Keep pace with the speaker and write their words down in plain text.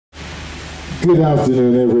Good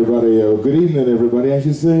afternoon, everybody, or good evening, everybody, I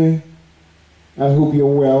should say. I hope you're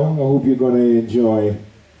well. I hope you're going to enjoy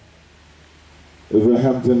the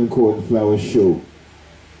Hampton Court Flower Show.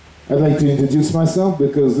 I'd like to introduce myself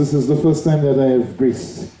because this is the first time that I have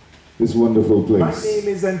graced this wonderful place. My name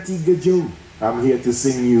is Antiguajoe. I'm here to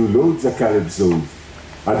sing you loads of calypsos.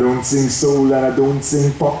 I don't sing soul and I don't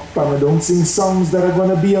sing pop and I don't sing songs that are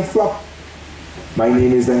going to be a flop. My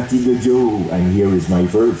name is Antiguajoe and here is my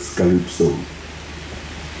first calypso.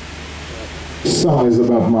 Song is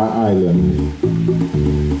about my island.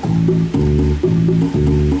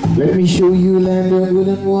 Let me show you land of wood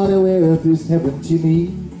and water where earth is heaven to me,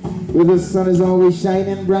 where the sun is always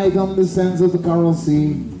shining bright on the sands of the coral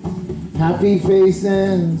sea. Happy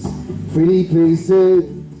faces, pretty places,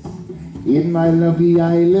 in my lovely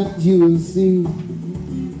island you will see.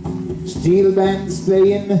 Steel bands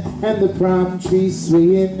playing and the palm trees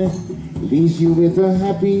swaying leaves you with a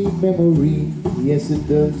happy memory. Yes, it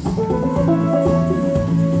does. I'm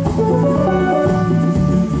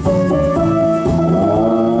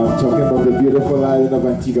talking about the beautiful island of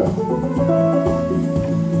Antigua.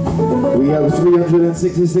 We have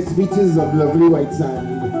 366 beaches of lovely white sand.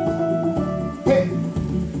 Hey!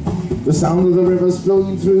 The sound of the rivers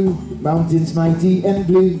flowing through mountains mighty and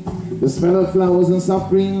blue. The smell of flowers and soft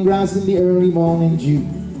green grass in the early morning dew.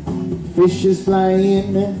 Fishes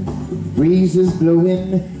flying, breezes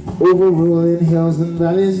blowing over rolling hills and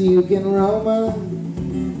valleys. You can roam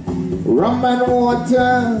and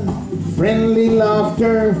water, friendly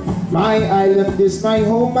laughter. My island is my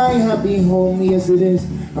home, my happy home. Yes, it is.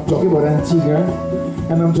 I'm talking about Antigua,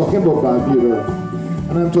 and I'm talking about Barbuda,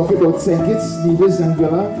 and I'm talking about St. Kitts, Nevis,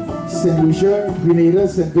 Anguilla, St. Lucia, Grenada,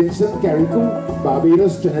 St. Vincent, Carriacou,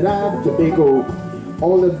 Barbados, Trinidad, Tobago,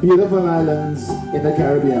 all the beautiful islands in the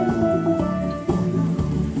Caribbean.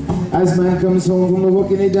 As man comes home from the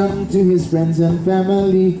work and he done to his friends and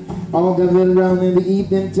family, all gathered round in the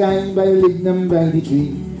evening time by the lignum by the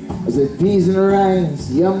tree. As it peas and rice,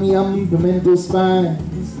 yum yum, pimento spice,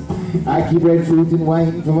 I keep red fruit and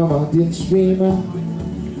wine from a mountain stream.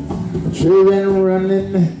 Children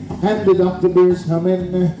running and the doctor birds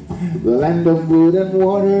humming. The land of wood and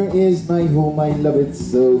water is my home, I love it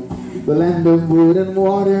so. The land of wood and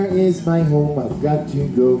water is my home, I've got to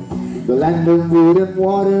go. The land of wood and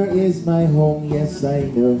water is my home, yes I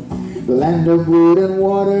know. The land of wood and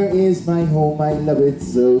water is my home, I love it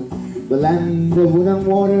so. The land of wood and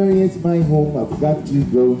water is my home, I've got to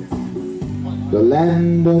go. The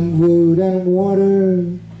land of wood and water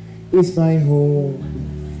is my home.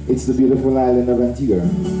 It's the beautiful island of Antigua.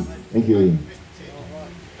 Thank you.